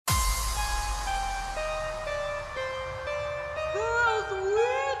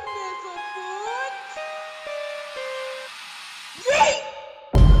Sweetness afoot!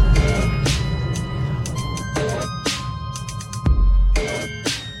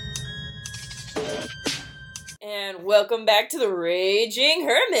 And welcome back to the Raging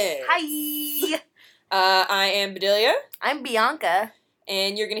Hermits. Hi! I am Bedelia. I'm Bianca.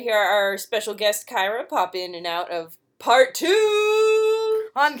 And you're going to hear our special guest, Kyra, pop in and out of part 2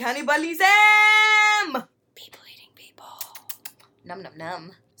 on Cannibalism! People eating people. Num num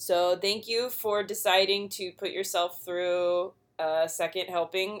num. So thank you for deciding to put yourself through a second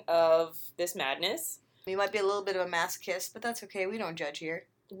helping of this madness. You might be a little bit of a masochist, but that's okay. We don't judge here.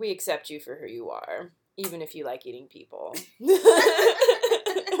 We accept you for who you are, even if you like eating people.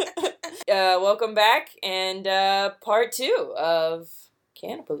 Welcome back, and part 2 of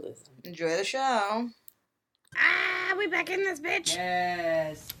Cannibalism. Enjoy the show. We back in this bitch.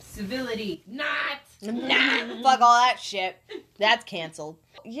 Yes. Civility. Not. Fuck all that shit. That's canceled.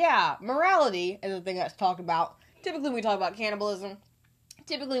 Yeah, morality is a thing that's talked about. Typically when we talk about cannibalism,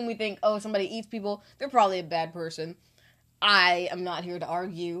 when we think, oh, somebody eats people, they're probably a bad person. I am not here to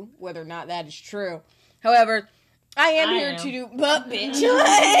argue whether or not that is true. However, I am here to do... But, bitch,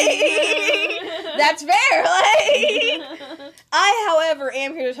 that's fair, I, however,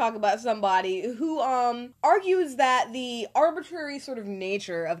 am here to talk about somebody who, argues that the arbitrary sort of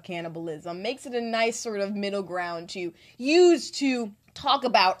nature of cannibalism makes it a nice sort of middle ground to use to talk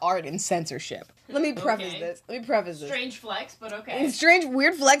about art and censorship. Let me preface this. Strange flex, but okay. Strange,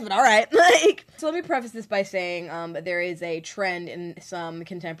 weird flex, but alright. So let me preface this by saying, there is a trend in some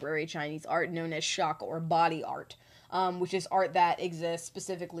contemporary Chinese art known as shock or body art. Which is art that exists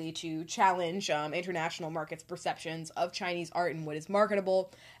specifically to challenge international markets' perceptions of Chinese art and what is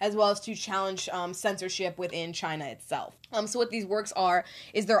marketable, as well as to challenge censorship within China itself. So what these works are,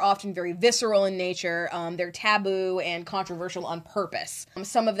 is they're often very visceral in nature, they're taboo and controversial on purpose.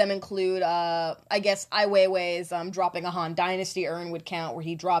 Some of them include, I guess, Ai Weiwei's dropping a Han Dynasty urn would count, where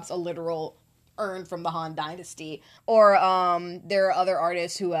he drops a literal urn from the Han Dynasty. Or, there are other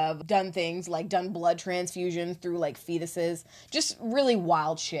artists who have done things like done blood transfusions through, like, fetuses. Just really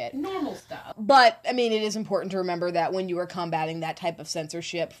wild shit. Normal stuff. But, I mean, it is important to remember that when you are combating that type of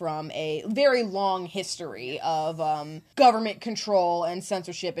censorship from a very long history of, government control and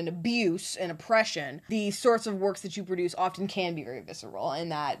censorship and abuse and oppression, the sorts of works that you produce often can be very visceral,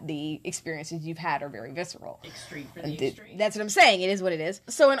 and that the experiences you've had are very visceral. Extreme for the extreme. That's what I'm saying. It is what it is.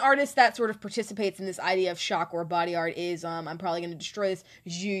 So an artist that sort of participates in this idea of shock or body art is, I'm probably going to destroy this,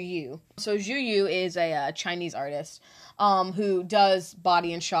 Zhu Yu. So Zhu Yu is a Chinese artist who does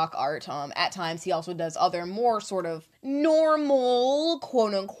body and shock art. At times he also does other more sort of normal,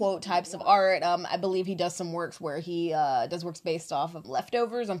 quote-unquote, types of art. I believe he does some works where he does works based off of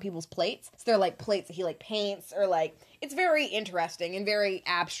leftovers on people's plates. So they're like plates that he like paints, or like, it's very interesting and very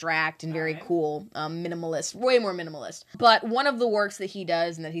abstract and very cool, minimalist, way more minimalist. But one of the works that he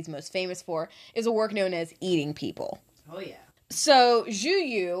does and that he's most famous for is a work known as Eating People. Oh yeah. So Zhu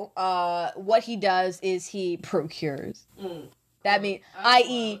Yu, what he does is he procures. That means,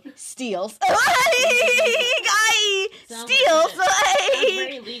 i.e., steals. I.e., steals. Sounds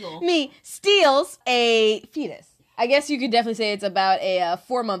very legal. Steals a fetus. I guess you could definitely say it's about a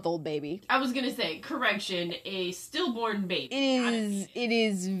 4-month-old baby. I was gonna say, correction, a stillborn baby. It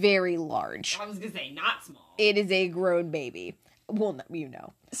is very large. I was gonna say, not small. It is a grown baby. Well, you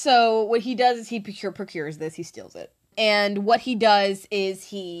know. So what he does is he procures this, he steals it. And what he does is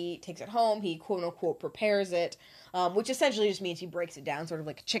he takes it home, he quote-unquote prepares it, which essentially just means he breaks it down, sort of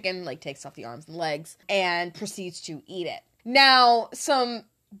like a chicken, like takes off the arms and legs, and proceeds to eat it. Now, some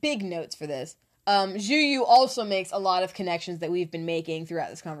big notes for this. Zhu Yu also makes a lot of connections that we've been making throughout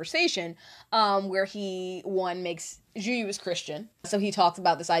this conversation, where Zhu Yu is Christian, so he talks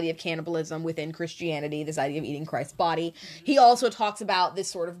about this idea of cannibalism within Christianity, this idea of eating Christ's body. He also talks about this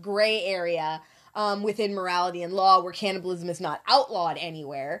sort of gray area within morality and law where cannibalism is not outlawed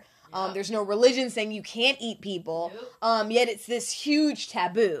anywhere. There's no religion saying you can't eat people, yet it's this huge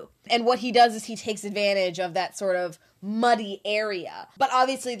taboo. And what he does is he takes advantage of that sort of muddy area. But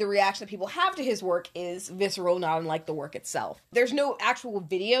obviously the reaction that people have to his work is visceral, not unlike the work itself. There's no actual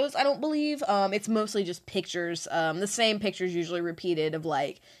videos, I don't believe. It's mostly just pictures, the same pictures usually repeated of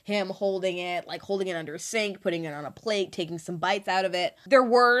like him holding it under a sink, putting it on a plate, taking some bites out of it. There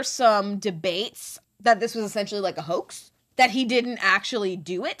were some debates that this was essentially like a hoax, that he didn't actually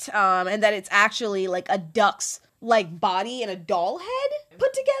do it, and that it's actually like a duck's like body and a doll head.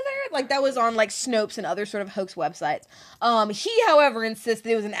 put together. Like, that was on, like, Snopes and other sort of hoax websites. He, however, insists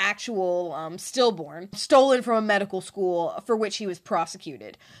that it was an actual stillborn, stolen from a medical school, for which he was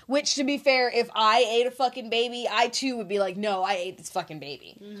prosecuted. Which, to be fair, if I ate a fucking baby, I, too, would be like, no, I ate this fucking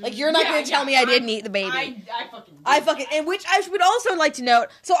baby. Mm-hmm. Like, you're not going to tell me I didn't eat the baby. I fucking And which I would also like to note,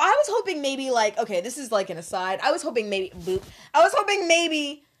 so I was hoping maybe, like, okay, this is, like, an aside, I was hoping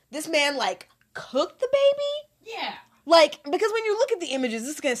maybe this man, like, cooked the baby? Yeah. Like, because when you look at the images,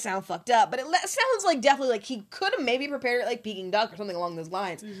 this is going to sound fucked up, but it sounds like definitely like he could have maybe prepared it like Peking duck or something along those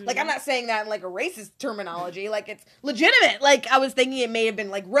lines. Mm-hmm. Like, I'm not saying that in like a racist terminology, like it's legitimate. Like, I was thinking it may have been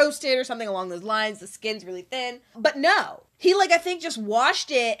like roasted or something along those lines, the skin's really thin. But no. He, like, I think just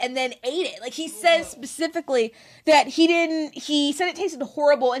washed it and then ate it. Like, he says specifically that he said it tasted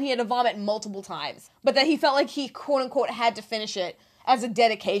horrible and he had to vomit multiple times. But that he felt like he, quote unquote, had to finish it as a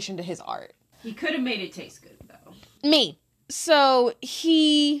dedication to his art. He could have made it taste good, though. So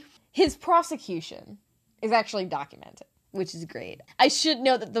his prosecution is actually documented, which is great. I should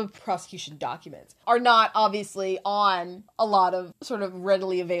note that the prosecution documents are not obviously on a lot of sort of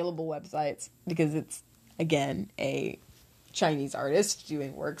readily available websites because it's, again, a Chinese artist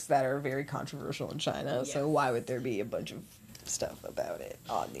doing works that are very controversial in China. Yes. So why would there be a bunch of stuff about it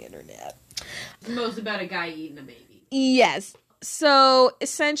on the internet? It's most about a guy eating a baby. Yes. So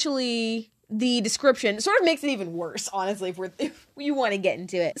essentially, the description sort of makes it even worse, honestly, if you want to get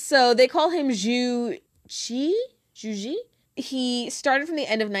into it. So they call him Zhu Ji? He started from the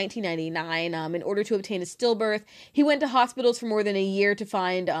end of 1999 in order to obtain a stillbirth. He went to hospitals for more than a year to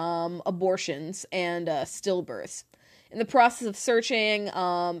find abortions and stillbirths. In the process of searching,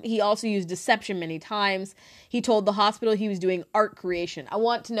 he also used deception many times. He told the hospital he was doing art creation. I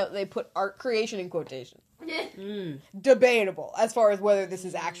want to note they put art creation in quotation. Debatable as far as whether this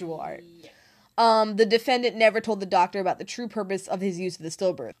is actual art. The defendant never told the doctor about the true purpose of his use of the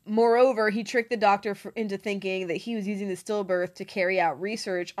stillbirth. Moreover, he tricked the doctor into thinking that he was using the stillbirth to carry out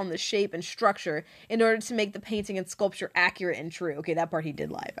research on the shape and structure in order to make the painting and sculpture accurate and true. Okay, that part he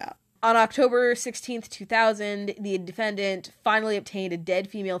did lie about. On October 16th, 2000, the defendant finally obtained a dead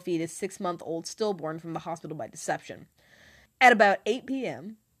female fetus, 6-month-old stillborn, from the hospital by deception. At about 8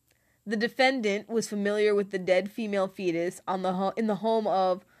 p.m., the defendant was familiar with the dead female fetus in the home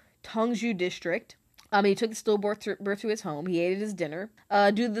of Tongju District. He took the stillbirth to his home. He ate at his dinner.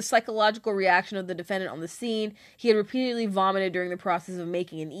 Due to the psychological reaction of the defendant on the scene, he had repeatedly vomited during the process of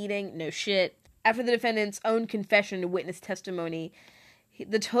making and eating. No shit. After the defendant's own confession to witness testimony,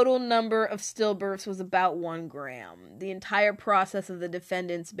 the total number of stillbirths was about 1 gram. The entire process of the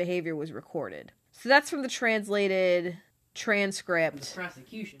defendant's behavior was recorded. So that's from the translated transcript. The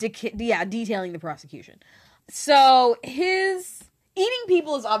prosecution. Detailing the prosecution. So his eating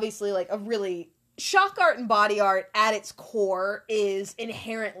people is obviously like a really... Shock art and body art at its core is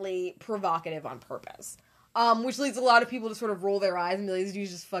inherently provocative on purpose. Which leads a lot of people to sort of roll their eyes and be like, this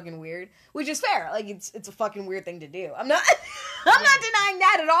dude's just fucking weird. Which is fair. Like, it's a fucking weird thing to do. I'm not denying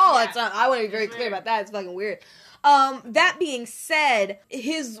that at all. Yeah. I want to be very clear about that. It's fucking weird. That being said,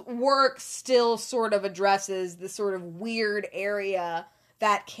 his work still sort of addresses the sort of weird area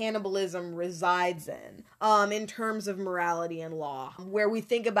that cannibalism resides in terms of morality and law, where we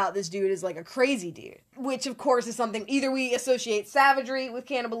think about this dude as like a crazy dude, which of course is something, either we associate savagery with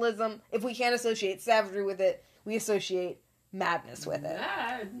cannibalism. If we can't associate savagery with it, we associate madness with it.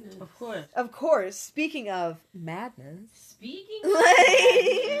 Of course. Of course. Speaking of madness.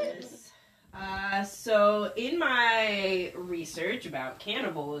 So in my research about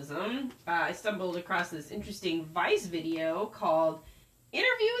cannibalism, I stumbled across this interesting Vice video called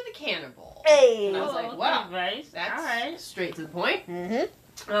Interview with the Cannibal. Hey! And I was like, wow, Right. that's All right. straight to the point.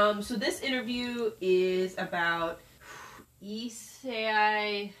 Mm-hmm. So this interview is about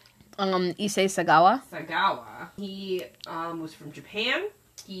Issei Sagawa. Sagawa. He was from Japan.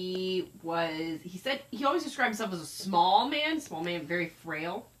 He said he always described himself as a small man, very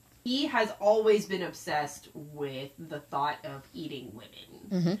frail. He has always been obsessed with the thought of eating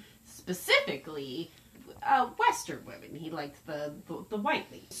women. Specifically, Western women. He liked the white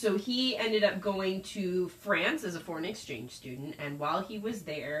lady. So he ended up going to France as a foreign exchange student, and while he was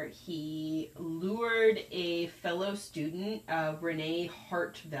there, he lured a fellow student, Renee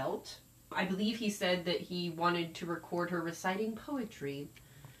Hartvelt. I believe he said that he wanted to record her reciting poetry.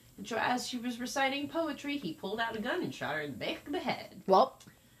 And so as she was reciting poetry, he pulled out a gun and shot her in the back of the head. Well.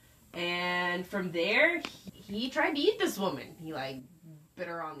 And from there, he tried to eat this woman. He, bit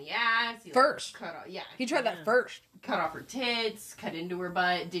her on the ass. He, First. He tried that first. Cut off her tits, cut into her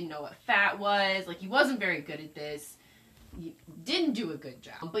butt, didn't know what fat was. He wasn't very good at this. didn't do a good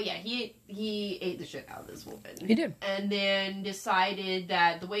job. But yeah, he ate the shit out of this woman. He did. And then decided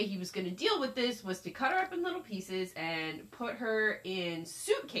that the way he was going to deal with this was to cut her up in little pieces and put her in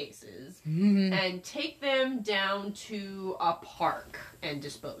suitcases and take them down to a park and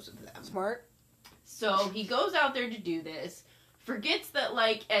dispose of them. Smart. So he goes out there to do this, forgets that,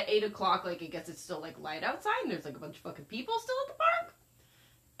 like, at 8 o'clock, like, I guess it's still, like, light outside and there's, like, a bunch of fucking people still at the park.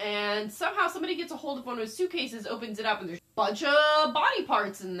 And somehow somebody gets a hold of one of his suitcases, opens it up, and there's a bunch of body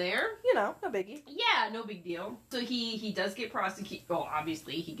parts in there. You know, no biggie. Yeah, no big deal. So he does get prosecuted. Well,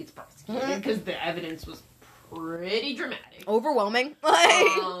 obviously he gets prosecuted because the evidence was pretty dramatic. Overwhelming.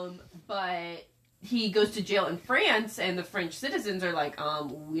 But he goes to jail in France, and the French citizens are like,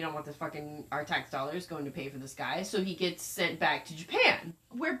 we don't want this fucking, our tax dollars going to pay for this guy. So he gets sent back to Japan,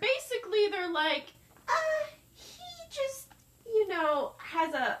 where basically they're like, he just, you know,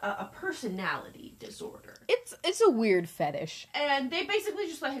 has a personality disorder. It's a weird fetish. And they basically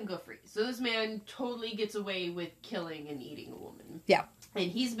just let him go free. So this man totally gets away with killing and eating a woman. Yeah. And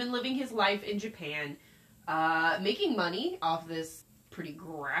he's been living his life in Japan, making money off this pretty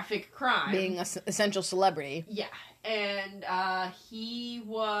graphic crime. Being an essential celebrity. Yeah. And he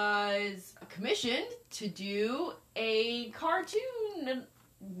was commissioned to do a cartoon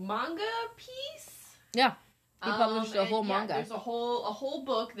manga piece. Yeah. He published a whole manga. There's a whole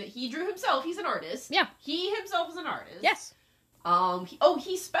book that he drew himself. He's an artist. Yeah. He himself is an artist. Yes.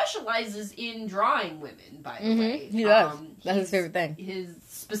 He specializes in drawing women, by the way. He does. That's his favorite thing. His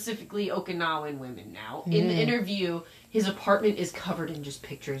specifically Okinawan women now. In the interview, his apartment is covered in just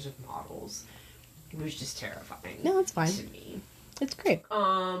pictures of models. It was just terrifying. No, it's fine. To me. It's great.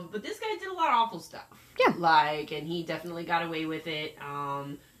 But this guy did a lot of awful stuff. Yeah. And he definitely got away with it.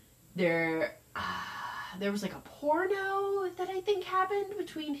 There was like a porno that I think happened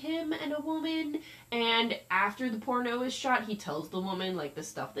between him and a woman, and after the porno is shot, he tells the woman like the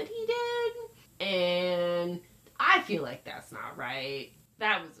stuff that he did, and I feel like that's not right.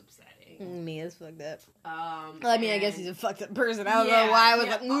 That was upsetting. Me is fucked up. I I guess he's a fucked up person. I don't know why I was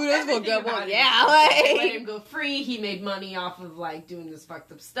like, ooh, that's fucked up. Well, yeah, They let like him go free. He made money off of like doing this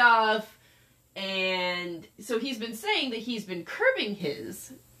fucked up stuff, and so he's been saying that he's been curbing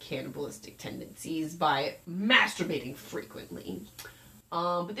his cannibalistic tendencies by masturbating frequently.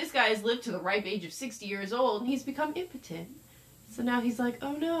 But this guy has lived to the ripe age of 60 years old, and he's become impotent. So now he's like,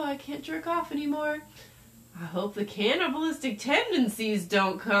 oh no, I can't jerk off anymore. I hope the cannibalistic tendencies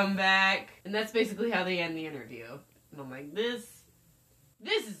don't come back. And that's basically how they end the interview. And I'm like, this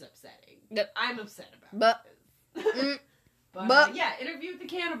is upsetting. Yep. I'm upset about this. But yeah, Interview with the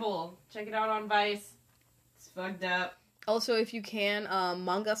Cannibal. Check it out on Vice. It's fucked up. also, if you can,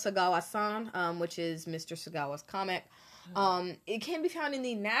 Manga Sagawa-san, which is Mr. Sagawa's comic, it can be found in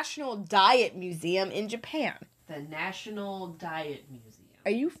the National Diet Museum in Japan. The National Diet Museum.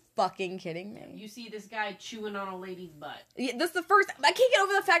 Are you fucking kidding me? You see this guy chewing on a lady's butt. Yeah, that's the first. I can't get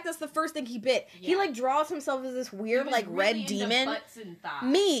over the fact that's the first thing he bit. Yeah. He like draws himself as this weird He was like really red into demon. Butts and thighs.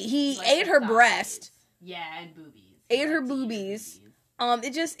 He Like ate the her thighs. breast. Yeah, and boobies. Ate her He likes to eat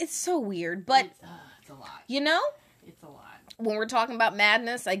boobies. It's so weird, but it's a lot. you know, It's a lot. when we're talking about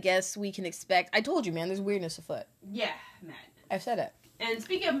madness, I guess we can expect. I told you, man, there's weirdness afoot. Yeah, madness. I've said it. And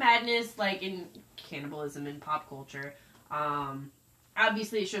speaking of madness, like in cannibalism and pop culture,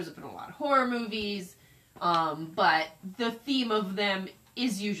 obviously it shows up in a lot of horror movies, but the theme of them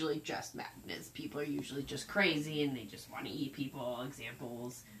is usually just madness. People are usually just crazy and they just want to eat people.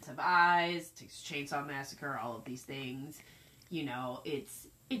 Examples have eyes, Texas Chainsaw Massacre, all of these things. You know, it's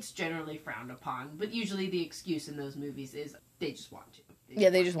generally frowned upon, but usually the excuse in those movies is they just want to.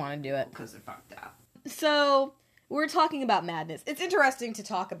 They just want to do it. Because they're fucked up. So, we're talking about madness. It's interesting to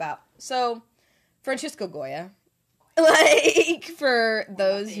talk about. So, Francisco Goya, like, for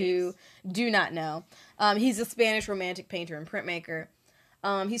those who do not know, he's a Spanish romantic painter and printmaker.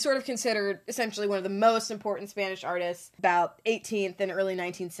 He's sort of considered essentially one of the most important Spanish artists about 18th and early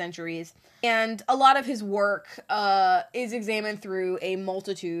 19th centuries. And a lot of his work is examined through a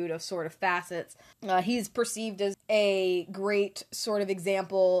multitude of sort of facets. He's perceived as a great sort of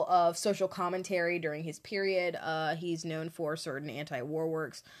example of social commentary during his period. He's known for certain anti-war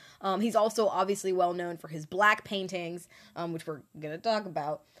works. He's also obviously well known for his black paintings, which we're going to talk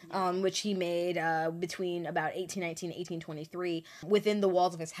about, which he made between about 1819 and 1823 within the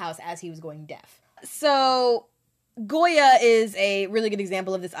walls of his house as he was going deaf. So Goya is a really good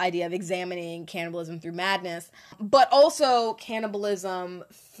example of this idea of examining cannibalism through madness, but also cannibalism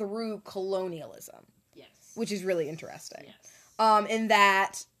through colonialism. Yes. Which is really interesting. Yes. In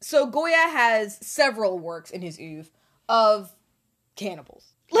that, so Goya has several works in his oeuvre of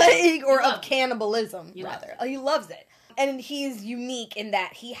cannibals. Like, or of cannibalism, rather. He loves it. And he's unique in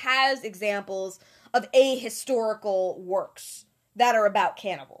that he has examples of ahistorical works that are about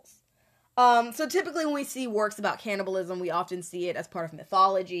cannibals. So typically when we see works about cannibalism, we often see it as part of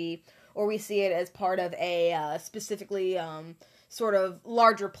mythology, or we see it as part of a specifically sort of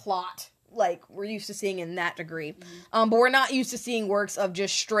larger plot, like we're used to seeing in that degree. But we're not used to seeing works of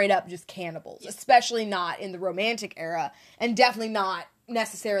just straight up just cannibals, especially not in the Romantic era, and definitely not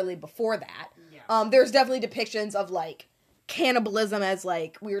necessarily before that. Yeah. There's definitely depictions of, like, cannibalism as,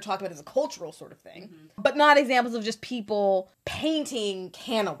 like, we were talking about as a cultural sort of thing, but not examples of just people painting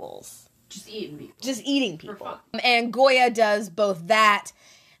cannibals. Just eating people. Just eating For people. fun. And Goya does both that,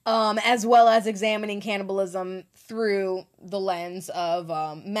 as well as examining cannibalism through the lens of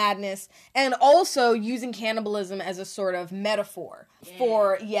madness, and also using cannibalism as a sort of metaphor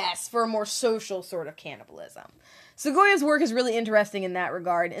for a more social sort of cannibalism. So Goya's work is really interesting in that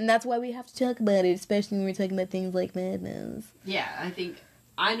regard, and that's why we have to talk about it, especially when we're talking about things like madness. Yeah,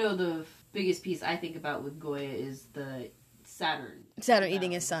 I know the biggest piece I think about with Goya is the Saturn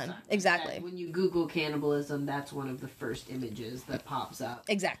eating his son. Exactly. When you Google cannibalism, that's one of the first images that pops up.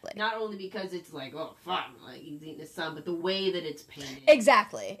 Exactly. Not only because it's like, oh, fun, like he's eating his son, but the way that it's painted.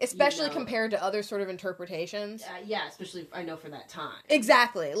 Exactly. Especially compared to other sort of interpretations. Yeah, especially, I know, for that time.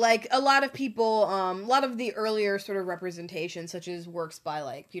 Exactly. Like, a lot of people, a lot of the earlier sort of representations, such as works by,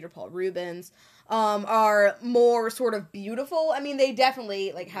 like, Peter Paul Rubens, are more sort of beautiful. I mean, they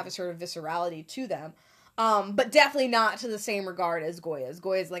definitely, like, have a sort of viscerality to them. But definitely not to the same regard as Goya's.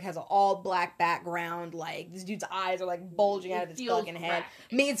 Goya's, like, has an all-black background, like, this dude's eyes are, like, bulging out of his fucking head.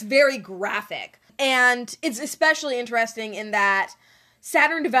 I mean, it's very graphic. And it's especially interesting in that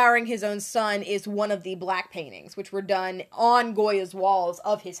Saturn devouring his own son is one of the black paintings, which were done on Goya's walls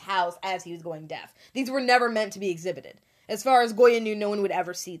of his house as he was going deaf. These were never meant to be exhibited. As far as Goya knew, no one would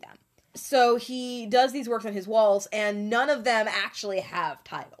ever see them. So he does these works on his walls, and none of them actually have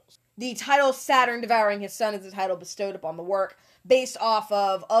titles. The title Saturn Devouring His Son is the title bestowed upon the work, based off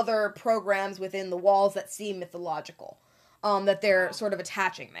of other programs within the walls that seem mythological, that they're sort of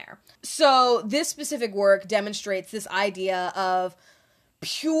attaching there. So this specific work demonstrates this idea of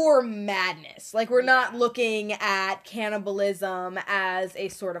pure madness. Like, we're not looking at cannibalism as a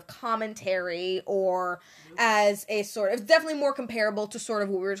sort of commentary or as a sort of... It's definitely more comparable to sort of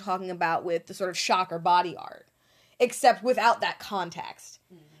what we were talking about with the sort of shock or body art, except without that context.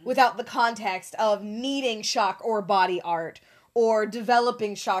 Without the context of needing shock or body art, or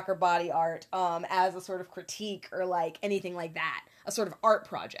developing shock or body art as a sort of critique or, like, anything like that. A sort of art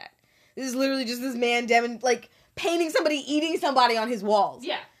project. This is literally just this man painting somebody eating somebody on his walls.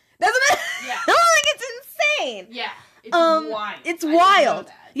 Yeah. That's what Yeah. like, it's insane. Yeah. It's wild. It's I didn't know wild.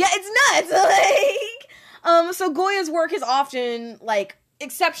 that. Yeah, it's nuts. Like, so Goya's work is often, like,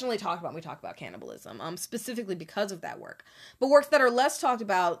 exceptionally talked about when we talk about cannibalism, specifically because of that work. But works that are less talked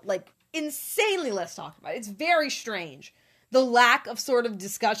about, like, insanely less talked about. It's very strange. The lack of sort of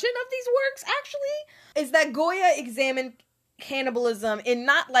discussion of these works, actually, is that Goya examined cannibalism in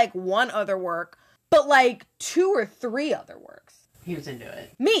not, like, one other work, but, like, 2 or 3 other works. He was into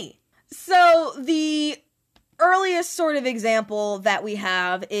it. Me. So, the earliest sort of example that we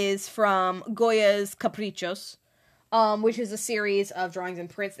have is from Goya's Caprichos, which is a series of drawings and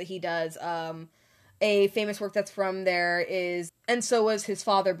prints that he does. A famous work that's from there is And So Was His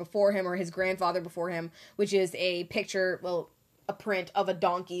Father Before Him, or His Grandfather Before Him, which is a picture, a print of a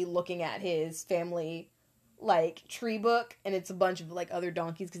donkey looking at his family, like, tree book, and it's a bunch of, like, other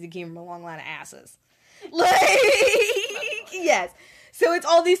donkeys, because he came from a long line of asses. Like, yes. So it's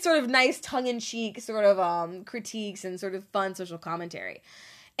all these sort of nice tongue-in-cheek sort of critiques and sort of fun social commentary.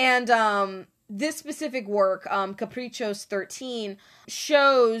 And this specific work, Caprichos 13,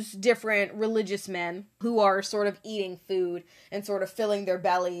 shows different religious men who are sort of eating food and sort of filling their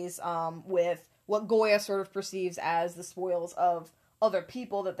bellies with what Goya sort of perceives as the spoils of other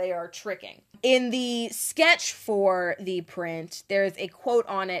people that they are tricking. In the sketch for the print, there's a quote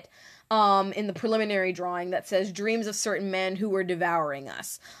on it in the preliminary drawing that says, "Dreams of certain men who were devouring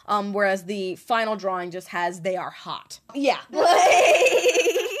us." Whereas the final drawing just has, "They are hot." Yeah.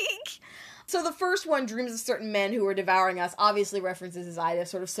 So the first one, Dreams of Certain Men Who Were Devouring Us, obviously references his idea of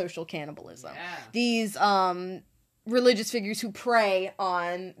sort of social cannibalism. Yeah. These religious figures who prey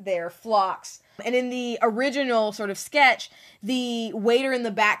on their flocks. And in the original sort of sketch, the waiter in the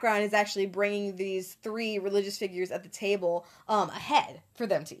background is actually bringing these 3 religious figures at the table a head for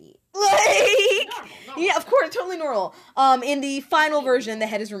them to eat. Like, Normal. yeah, of course, totally normal. In the final version, the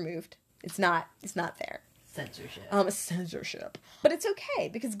head is removed. It's not there. Censorship. Censorship. But it's okay,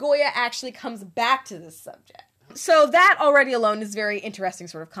 because Goya actually comes back to this subject. So that already alone is very interesting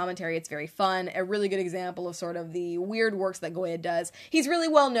sort of commentary. It's very fun. A really good example of sort of the weird works that Goya does. He's really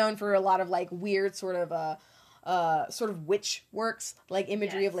well known for a lot of like weird sort of witch works, like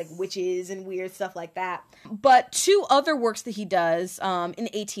imagery of like witches and weird stuff like that. But two other works that he does in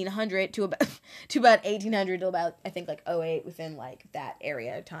 1800 to about 1800 to about I think like '08, within like that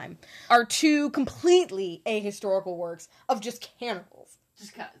area of time, are two completely ahistorical works of just cannibals.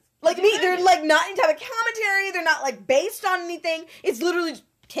 Just cause. Like me, they're like not any type of commentary, they're not like based on anything, it's literally just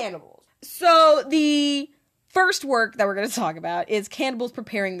cannibals. So the first work that we're going to talk about is Cannibals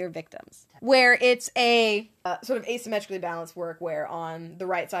Preparing Their Victims, where it's a sort of asymmetrically balanced work where on the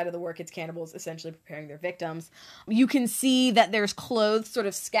right side of the work it's cannibals essentially preparing their victims. You can see that there's clothes sort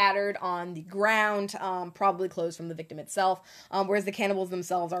of scattered on the ground, probably clothes from the victim itself, whereas the cannibals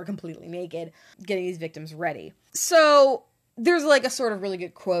themselves are completely naked, getting these victims ready. So there's like a sort of really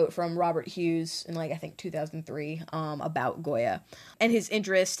good quote from Robert Hughes in like I think 2003 about Goya and his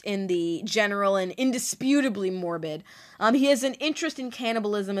interest in the general and indisputably morbid. He has an interest in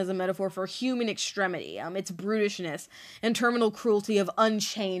cannibalism as a metaphor for human extremity, its brutishness and terminal cruelty of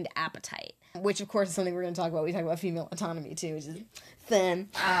unchained appetite, which of course is something we're going to talk about. We talk about female autonomy too, which is thin.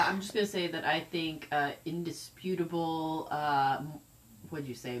 I'm just going to say that I think indisputable, what'd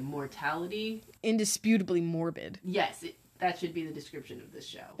you say, mortality? Indisputably morbid. Yes, that should be the description of this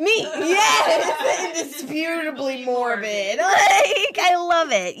show. Me! Yes! Indisputably morbid. Like, I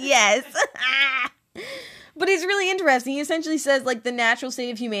love it. Yes. But it's really interesting. He essentially says, like, the natural state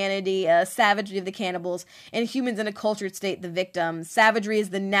of humanity, savagery of the cannibals, and humans in a cultured state, the victims. Savagery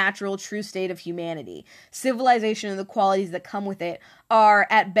is the natural, true state of humanity. Civilization and the qualities that come with it are,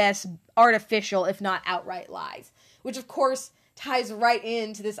 at best, artificial, if not outright lies. Which, of course, ties right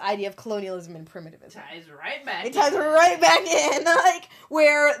into this idea of colonialism and primitivism. It ties right back in. Like,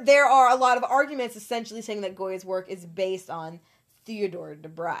 where there are a lot of arguments essentially saying that Goya's work is based on Theodore de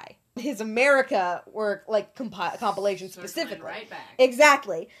Bry. His America work, like, compilation specifically. Right back.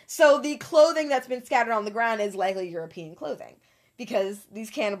 Exactly. So the clothing that's been scattered on the ground is likely European clothing. Because these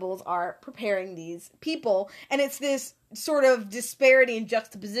cannibals are preparing these people. And it's this sort of disparity and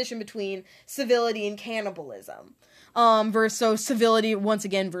juxtaposition between civility and cannibalism. So civility, once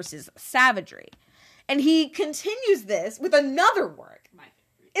again, versus savagery. And he continues this with another work. My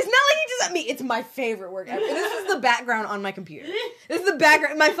favorite. It's not like he does that me. It's my favorite work ever. This is the background on my computer. This is the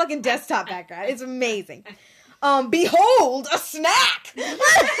background, my fucking desktop background. It's amazing. Behold, a snack!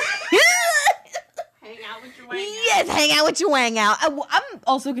 Hang out with your wang out. Yes, hang out with your wang out. I'm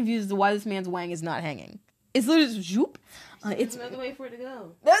also confused as to why this man's wang is not hanging. It's literally just zoop. It's another way for it to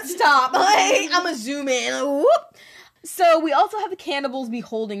go. Let's stop. I'm gonna zoom in. Whoop. So we also have the cannibals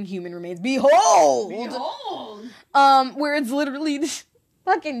beholding human remains. Behold! Where it's literally this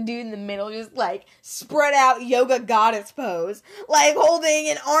fucking dude in the middle, just like spread out yoga goddess pose, like holding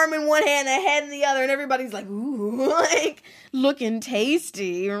an arm in one hand, a head in the other, and everybody's like, ooh, like looking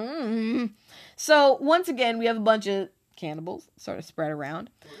tasty. So once again, we have a bunch of cannibals sort of spread around.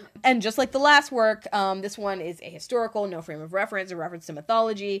 And just like the last work, this one is ahistorical, no frame of reference, a reference to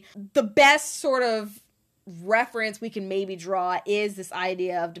mythology. The best sort of reference we can maybe draw is this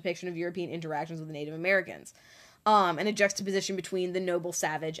idea of depiction of European interactions with the Native Americans. And a juxtaposition between the noble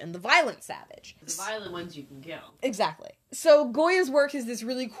savage and the violent savage. The violent ones you can kill. Exactly. So Goya's work is this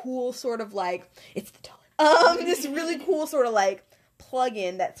really cool sort of like, it's the dollar. This really cool sort of like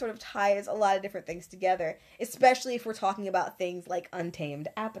plug-in that sort of ties a lot of different things together, especially if we're talking about things like untamed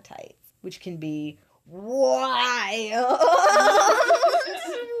appetites, which can be wild.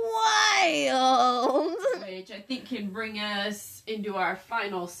 Wild. Which I think can bring us into our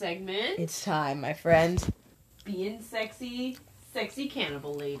final segment. It's time, my friend. Being sexy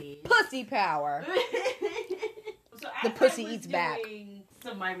cannibal lady. Pussy power. So The as pussy I was eats back. doing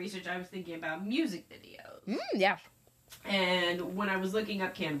some of my research, I was thinking about music videos. Yeah. And when I was looking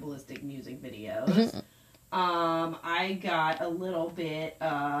up cannibalistic music videos, Mm-hmm. I got a little bit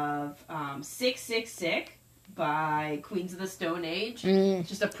of Sick, Sick, Sick by Queens of the Stone Age.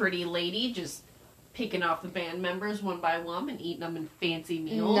 Just a pretty lady just picking off the band members one by one and eating them in fancy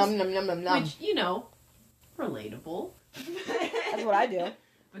meals. Num, num, num, num, num. Which, you know, relatable. That's what I do.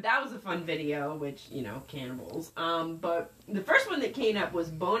 But that was a fun video, which, you know, cannibals. But the first one that came up was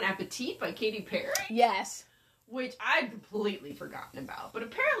Bon Appetit by Katy Perry. Yes. Which I'd completely forgotten about, but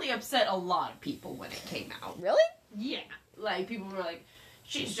apparently upset a lot of people when it came out. Really? Yeah. Like, people were like,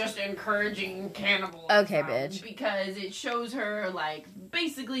 she's just encouraging cannibalism. Okay, bitch. Because it shows her, like,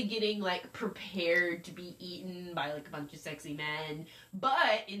 basically getting, like, prepared to be eaten by, like, a bunch of sexy men.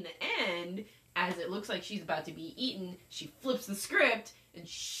 But in the end, as it looks like she's about to be eaten, she flips the script and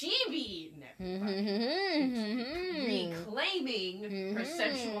she be eating everybody. Reclaiming her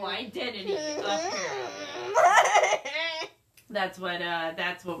sexual identity, apparently. That's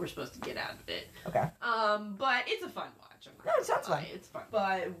what we're supposed to get out of it. Okay. But it's a fun watch. No, it sounds fun. It's fun.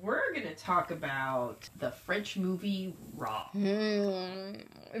 But we're gonna talk about the French movie Raw.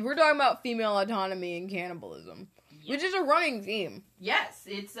 If we're talking about female autonomy and cannibalism, which is a running theme. Yes,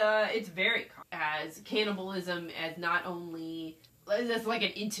 it's very as cannibalism as not only as like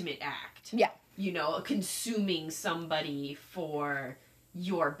an intimate act. Yeah. You know, consuming somebody for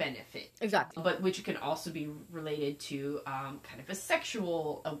your benefit. Exactly. But which can also be related to kind of a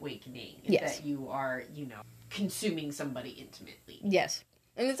sexual awakening. Yes. That you are, consuming somebody intimately. Yes.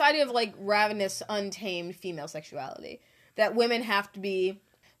 And this idea of, like, ravenous, untamed female sexuality. That women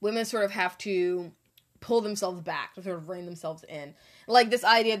sort of have to pull themselves back to sort of rein themselves in. Like, this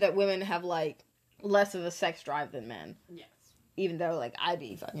idea that women have, like, less of a sex drive than men. Yes. Even though, like, I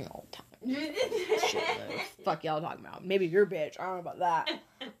be fucking all the time. Shit, fuck y'all talking about. Maybe you're a bitch. I don't know about that.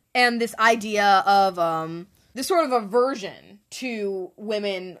 And this idea of, this sort of aversion to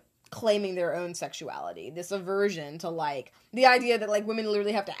women claiming their own sexuality. This aversion to, like, the idea that, like, women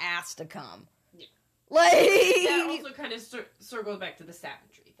literally have to ask to come. Yeah. Like... That also kind of circles back to the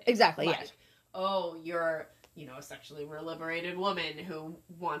savagery thing. Exactly, like, yes. Oh, you're, a sexually liberated woman who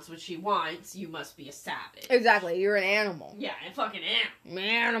wants what she wants, you must be a savage. Exactly, you're an animal. Yeah, a fucking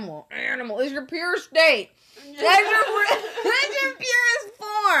animal. Animal is your pure state. That's your purest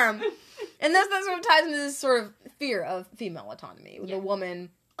form. And that sort of ties into this sort of fear of female autonomy, with a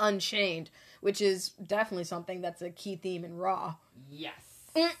woman unchained, which is definitely something that's a key theme in Raw. Yes.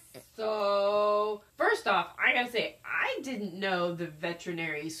 So, first off, I gotta say, I didn't know the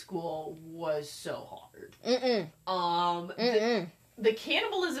veterinary school was so hard. The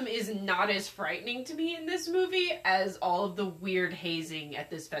cannibalism is not as frightening to me in this movie as all of the weird hazing at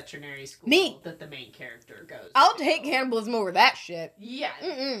this veterinary school that the main character goes I'll to. take cannibalism over that shit. Yeah.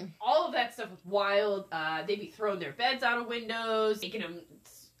 All of that stuff was wild. They'd be throwing their beds out of windows, taking them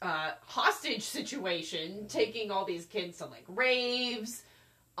hostage situation, taking all these kids to, like, raves,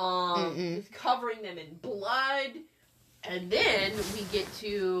 covering them in blood. And then we get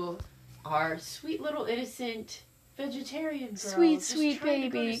to our sweet little innocent vegetarian girl. Sweet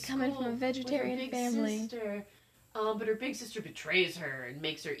baby coming from a vegetarian family. Sister. But her big sister betrays her and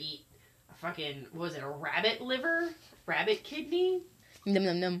makes her eat a fucking, was it a rabbit liver? Rabbit kidney? Num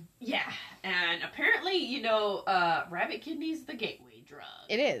num num. Yeah. And apparently, rabbit kidney is the gateway drug.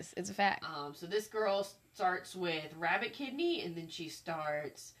 It is. It's a fact. So this girl starts with rabbit kidney, and then she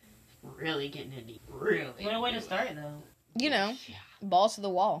starts really getting into What a way to start, though. Balls to the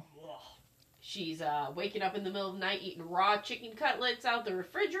wall. She's waking up in the middle of the night eating raw chicken cutlets out the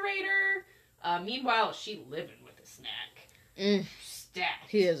refrigerator. Meanwhile, she's living with a snack. Stacked.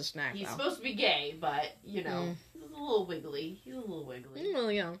 He is a snack. He's supposed to be gay, but, he's a little wiggly.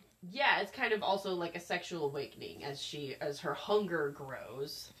 Well, yeah. Yeah, it's kind of also like a sexual awakening as her hunger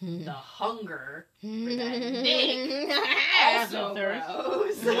grows. The hunger for that dick also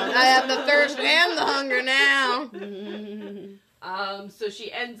grows. I have the thirst and the hunger now. So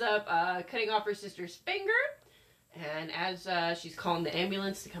she ends up cutting off her sister's finger, and as she's calling the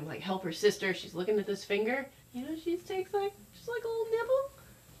ambulance to come like help her sister, she's looking at this finger. She takes like just like a little nibble.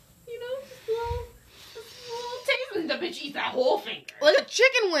 Just a little taste, and the bitch eats that whole finger. Like a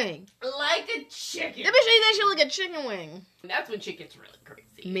chicken wing. Like a chicken. The bitch ate that shit like a chicken wing. And that's when shit gets really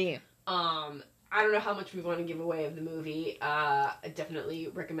crazy. Me. I don't know how much we want to give away of the movie. I definitely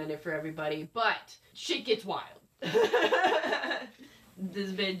recommend it for everybody, but shit gets wild.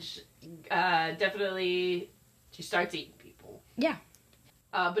 This bitch definitely, she starts eating people. Yeah.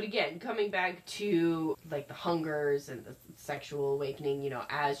 But again, coming back to like the hungers and the sexual awakening,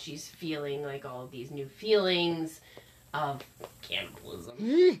 as she's feeling like all of these new feelings of cannibalism.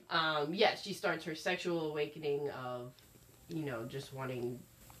 She starts her sexual awakening of, just wanting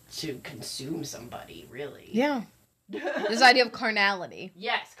to consume somebody, really. Yeah. This idea of carnality.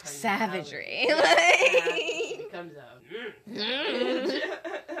 Yes, carnality. Savagery. It comes out.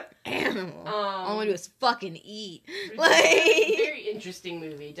 Animal. All I want to do is fucking eat. Very interesting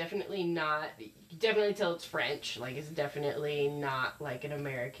movie. Definitely not. You can definitely tell it's French. Like, it's definitely not like an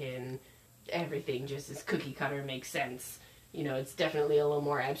American. Everything just is cookie cutter, makes sense. It's definitely a little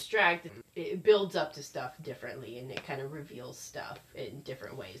more abstract. It builds up to stuff differently, and it kind of reveals stuff in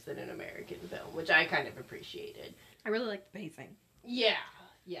different ways than an American film, which I kind of appreciated. I really like the pacing. Yeah.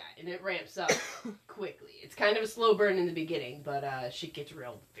 Yeah, and it ramps up quickly. It's kind of a slow burn in the beginning, but shit gets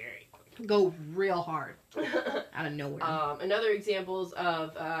real very quick. Go real hard. Out of nowhere. Another examples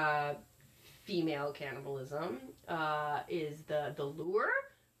of female cannibalism is the Lure,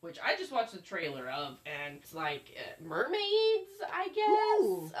 which I just watched the trailer of, and it's like mermaids, I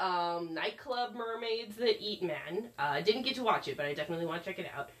guess. Nightclub mermaids that eat men. I didn't get to watch it, but I definitely want to check it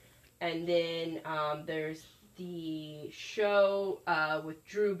out. And then there's the show with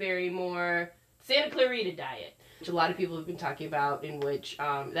Drew Barrymore, Santa Clarita Diet, which a lot of people have been talking about, in which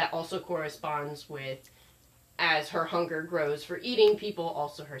that also corresponds with, as her hunger grows for eating people,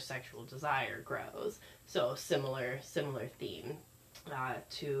 also her sexual desire grows. So similar theme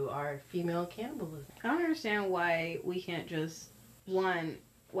to our female cannibalism. I don't understand why we can't just, one,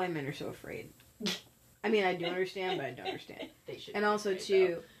 why men are so afraid. I mean, I do understand, but I don't understand. They should. And also,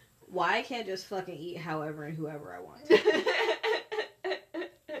 two, why I can't just fucking eat however and whoever I want.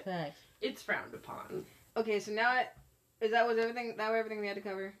 Facts. It's frowned upon. Okay, so now everything we had to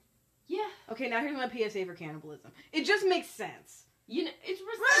cover? Yeah. Okay, now here's my PSA for cannibalism. It just makes sense. You know, it's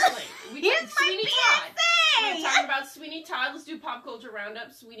recycling. We got Sweeney Todd. We're talking about Sweeney Todd. Let's do pop culture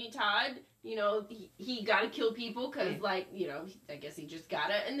roundup. Sweeney Todd, you know, he gotta kill people because, like, you know, I guess he just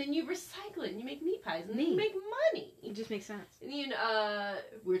gotta. And then you recycle it and you make meat pies and then you make money. It just makes sense. And you know,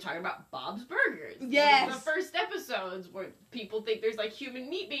 we were talking about Bob's Burgers. Yes. One of the first episodes where people think there's, like, human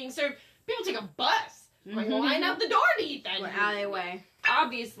meat being served. People take a bus. Like, line out the door to eat that. We're alleyway.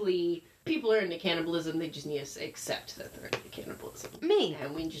 Obviously, people are into cannibalism. They just need to accept that they're into cannibalism. Me.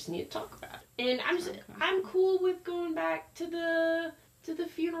 And we just need to talk about it. And I'm cool with going back to the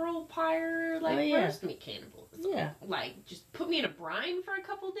funeral pyre, like, roast meat cannibalism. Yeah. Like, just put me in a brine for a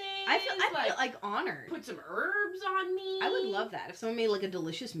couple days. I feel like honored. Put some herbs on me. I would love that. If someone made, like, a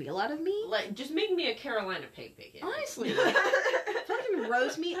delicious meal out of me. Like, just make me a Carolina pig bacon. Honestly. Fucking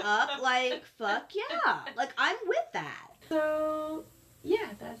roast me up, like, fuck yeah. Like, I'm with that. So, yeah,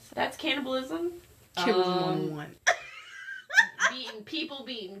 that's cannibalism. Cannibalism 101. Beating people,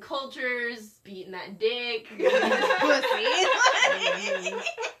 beating cultures, beating that dick. Pussy.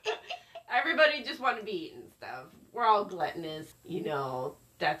 Everybody just want to be eaten stuff. We're all gluttonous. You know,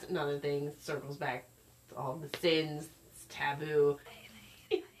 that's another thing. Circles back to all the sins. It's taboo.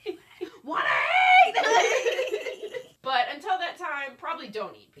 What? But until that time, probably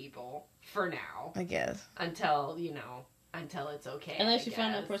don't eat people. For now. I guess. Until it's okay. Unless you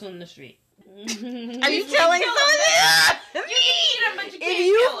find that person on the street. Are you telling someone? If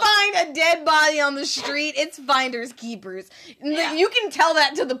you find a dead body on the street, it's finders keepers. Yeah. You can tell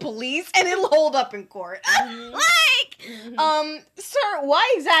that to the police, and it'll hold up in court. Sir,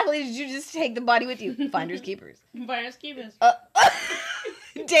 why exactly did you just take the body with you? Finders keepers. Finders keepers.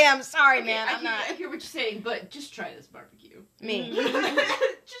 Damn, sorry, Okay, man. I hear what you're saying, but just try this barbecue. Me.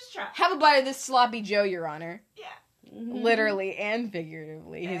 Just try. Have a bite of this sloppy Joe, Your Honor. Yeah. Literally and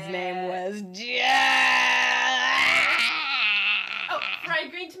figuratively. His name was Oh,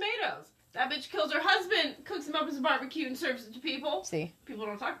 fried green tomatoes. That bitch kills her husband, cooks him up as a barbecue, and serves it to people. See. People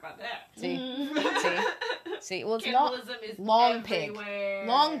don't talk about that. See. Well, it's Cannibalism is long pig. everywhere.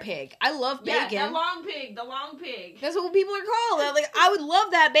 Long pig. I love bacon. Yeah, the long pig. That's what people are called. Like, I would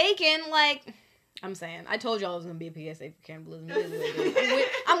love that bacon. Like, I'm saying, I told y'all it was gonna be a PSA for cannibalism.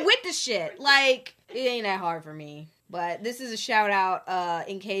 I'm with the shit. Like, it ain't that hard for me. But this is a shout out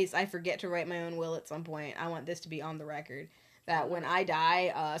in case I forget to write my own will at some point. I want this to be on the record that when I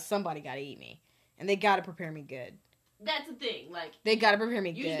die, somebody gotta eat me, and they gotta prepare me good. That's the thing. Like, They gotta prepare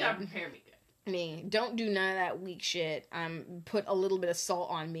me you good. just gotta prepare me good. Me, don't do none of that weak shit. Put a little bit of salt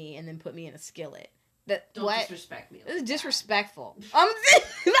on me and then put me in a skillet. Don't disrespect me. This is like disrespectful.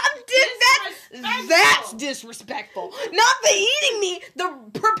 Disrespectful. That's disrespectful. Not the eating me, the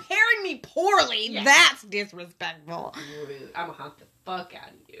preparing me poorly. Yeah. That's disrespectful. Rude. I'm gonna hunt the fuck out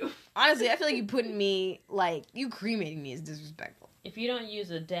of you. Honestly, I feel like you putting me, like, you cremating me is disrespectful. If you don't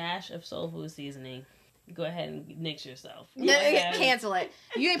use a dash of soul food seasoning, go ahead and nix yourself. Cancel it.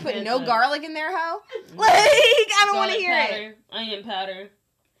 You ain't putting no Cancel it. garlic in there, ho? Like, I don't want to hear it. Onion powder.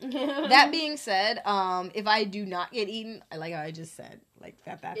 That being said, if I do not get eaten, like I just said, like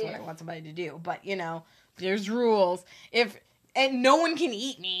that's what I want somebody to do. But you know, there's rules. And no one can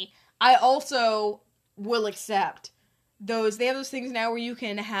eat me, I also will accept those. They have those things now where you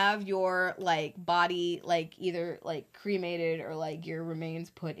can have your like body like either like cremated or like your remains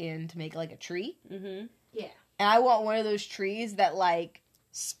put in to make like a tree. Mm-hmm. Yeah. And I want one of those trees that like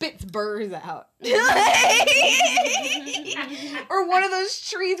spits burrs out. Or one of those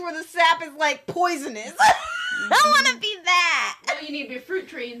trees where the sap is like poisonous. I want to be that. Well, you need to be a fruit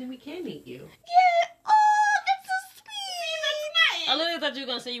tree and then we can eat you. Yeah. Oh, that's so sweet. I literally thought you were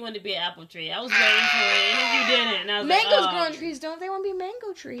gonna say you wanted to be an apple tree. I was waiting for it, and then you didn't. And I was Mangoes like, grow on trees, don't they? Want to be a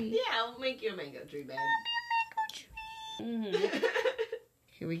mango tree? Yeah, I'll make you a mango tree, babe. Mm-hmm.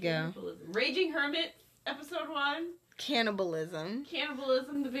 Here we go. Raging Hermit, episode 1. Cannibalism.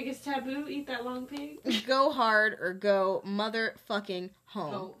 Cannibalism, the biggest taboo. Eat that long pig. Go hard or go motherfucking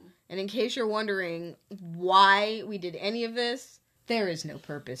home. Oh. And in case you're wondering why we did any of this, there is no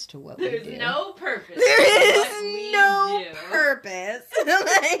purpose to what we do. There's no purpose. There to what is we no do. purpose.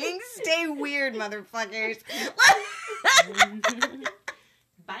 Like, stay weird, motherfuckers.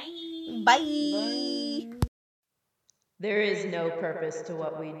 Bye. Bye. There is no purpose to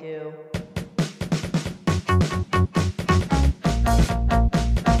what we do.